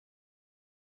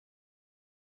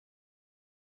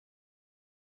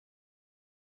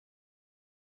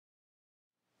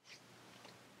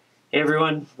Hey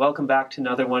everyone, welcome back to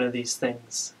another one of these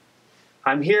things.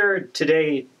 I'm here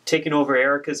today taking over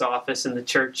Erica's office in the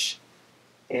church,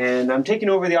 and I'm taking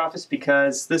over the office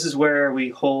because this is where we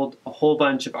hold a whole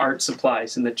bunch of art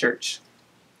supplies in the church.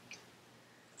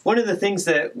 One of the things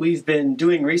that we've been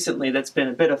doing recently that's been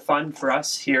a bit of fun for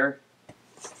us here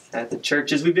at the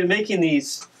church is we've been making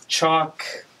these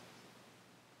chalk,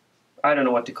 I don't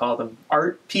know what to call them,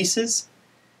 art pieces.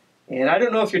 And I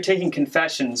don't know if you're taking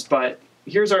confessions, but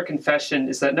here's our confession,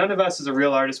 is that none of us is a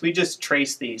real artist. We just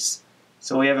trace these.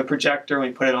 So we have a projector and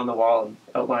we put it on the wall and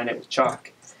outline it with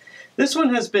chalk. This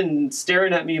one has been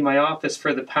staring at me in my office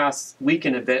for the past week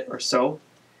and a bit or so.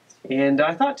 And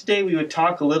I thought today we would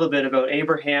talk a little bit about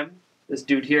Abraham, this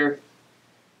dude here,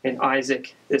 and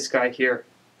Isaac, this guy here.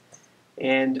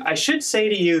 And I should say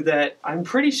to you that I'm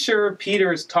pretty sure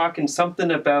Peter is talking something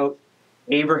about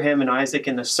Abraham and Isaac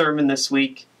in the sermon this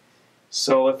week.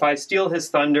 So if I steal his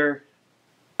thunder,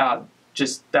 that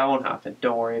won't happen.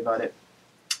 Don't worry about it.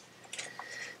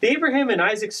 The Abraham and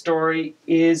Isaac story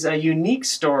is a unique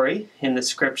story in the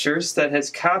scriptures that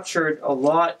has captured a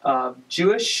lot of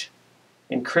Jewish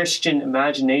and Christian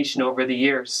imagination over the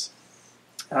years.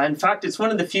 In fact, it's one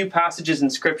of the few passages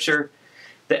in scripture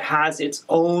that has its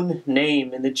own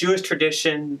name. In the Jewish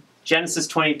tradition, Genesis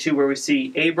 22, where we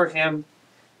see Abraham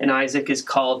and Isaac, is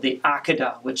called the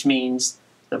Akedah, which means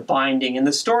the binding. And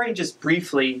the story just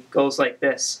briefly goes like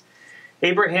this.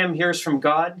 Abraham hears from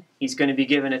God. He's going to be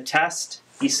given a test.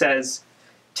 He says,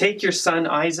 take your son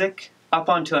Isaac up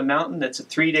onto a mountain that's a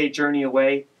 3-day journey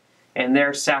away, and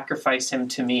there sacrifice him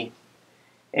to me.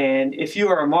 And if you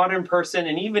are a modern person,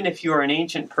 and even if you are an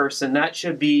ancient person, that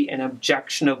should be an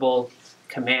objectionable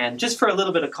command. Just for a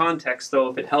little bit of context, though,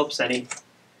 if it helps any.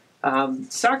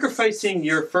 Sacrificing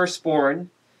your firstborn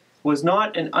was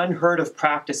not an unheard of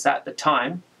practice at the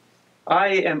time. I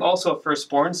am also a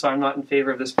firstborn, so I'm not in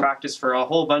favor of this practice for a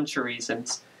whole bunch of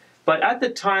reasons. But at the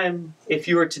time, if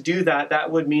you were to do that, that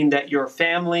would mean that your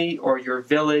family or your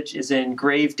village is in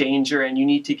grave danger, and you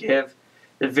need to give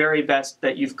the very best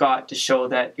that you've got to show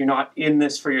that you're not in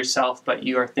this for yourself, but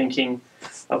you are thinking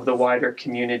of the wider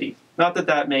community. Not that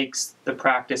that makes the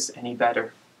practice any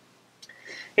better.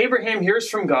 Abraham hears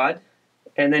from God,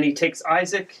 and then he takes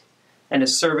Isaac and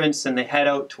his servants, and they head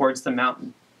out towards the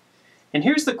mountain. And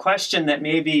here's the question that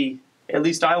maybe, at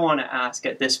least I want to ask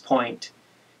at this point,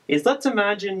 is let's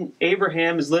imagine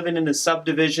Abraham is living in a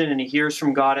subdivision and he hears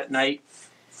from God at night,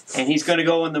 and he's going to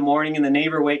go in the morning, and the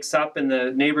neighbor wakes up, and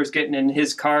the neighbor's getting in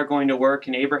his car going to work,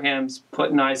 and Abraham's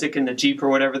putting Isaac in the Jeep or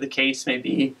whatever the case may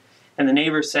be, and the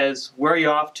neighbor says, where are you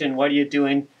off to and what are you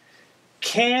doing?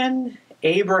 Can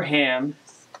Abraham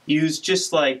use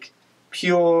just like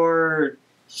pure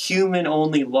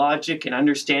human-only logic and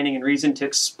understanding and reason to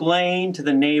explain to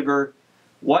the neighbor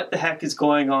what the heck is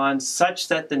going on, such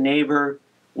that the neighbor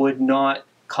would not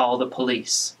call the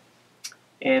police?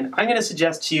 And I'm going to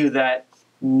suggest to you that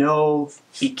no,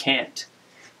 he can't.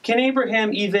 Can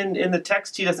Abraham, even in the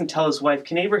text he doesn't tell his wife,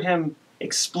 can Abraham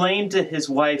explain to his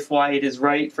wife why it is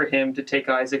right for him to take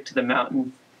Isaac to the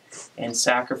mountain and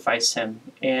sacrifice him?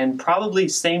 And probably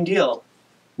same deal.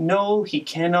 No, he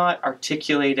cannot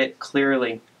articulate it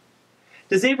clearly.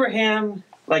 Does Abraham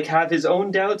have his own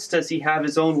doubts? Does he have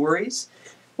his own worries?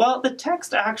 Well, the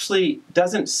text actually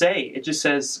doesn't say. It just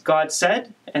says God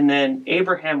said, and then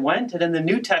Abraham went. And in the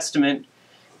New Testament,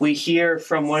 we hear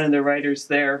from one of the writers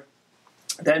there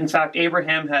that in fact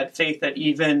Abraham had faith that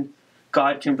even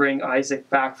God can bring Isaac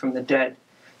back from the dead.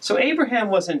 So Abraham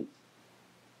wasn't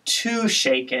too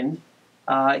shaken.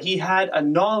 He had a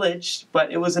knowledge,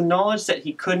 but it was a knowledge that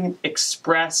he couldn't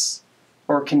express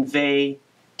or convey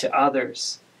to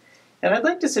others. And I'd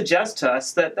like to suggest to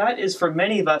us that that is, for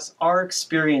many of us, our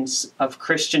experience of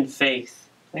Christian faith.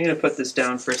 I'm going to put this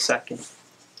down for a second.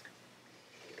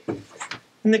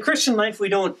 In the Christian life, we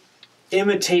don't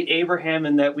imitate Abraham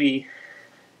in that we,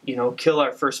 kill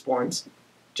our firstborns.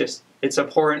 It's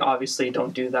abhorrent, obviously,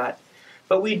 don't do that.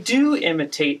 But we do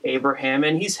imitate Abraham,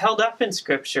 and he's held up in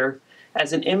Scripture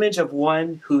as an image of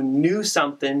one who knew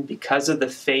something because of the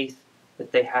faith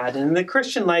that they had. And in the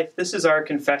Christian life, this is our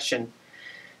confession,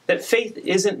 that faith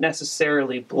isn't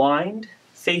necessarily blind.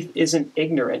 Faith isn't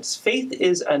ignorance. Faith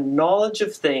is a knowledge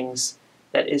of things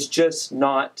that is just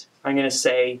not, I'm going to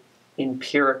say,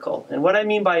 empirical. And what I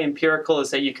mean by empirical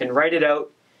is that you can write it out,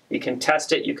 you can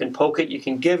test it, you can poke it, you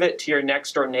can give it to your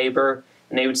next door neighbor,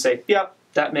 and they would say, yep,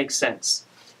 that makes sense.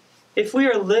 If we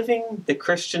are living the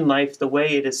Christian life the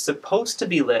way it is supposed to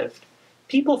be lived,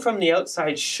 people from the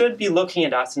outside should be looking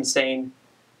at us and saying,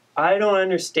 I don't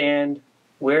understand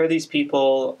where these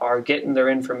people are getting their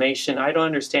information. I don't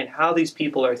understand how these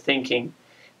people are thinking.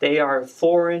 They are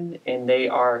foreign and they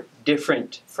are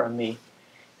different from me.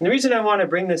 And the reason I want to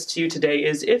bring this to you today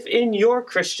is if in your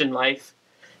Christian life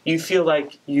you feel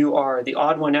like you are the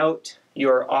odd one out,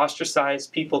 you're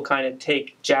ostracized, people kind of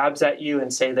take jabs at you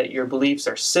and say that your beliefs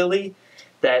are silly,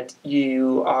 that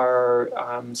you are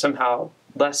somehow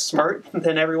less smart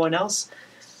than everyone else,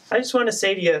 I just want to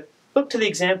say to you, look to the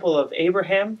example of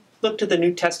Abraham, look to the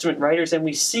New Testament writers, and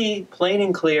we see plain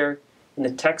and clear in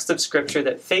the text of Scripture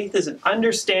that faith is an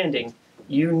understanding.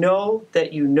 You know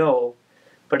that you know,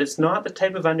 but it's not the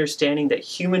type of understanding that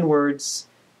human words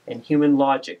and human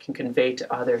logic can convey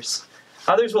to others.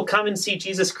 Others will come and see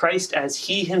Jesus Christ as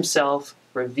he himself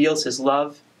reveals his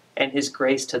love and his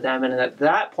grace to them. And at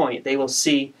that point, they will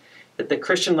see that the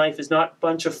Christian life is not a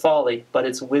bunch of folly, but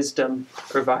it's wisdom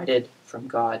provided from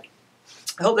God.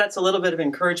 I hope that's a little bit of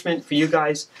encouragement for you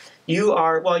guys.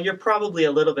 You're probably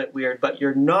a little bit weird, but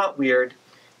you're not weird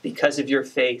because of your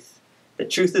faith. The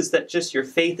truth is that just your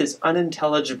faith is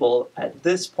unintelligible at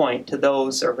this point to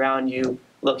those around you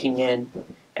looking in.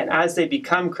 And as they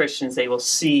become Christians, they will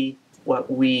see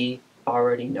what we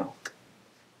already know.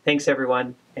 Thanks,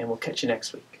 everyone, and we'll catch you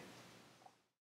next week.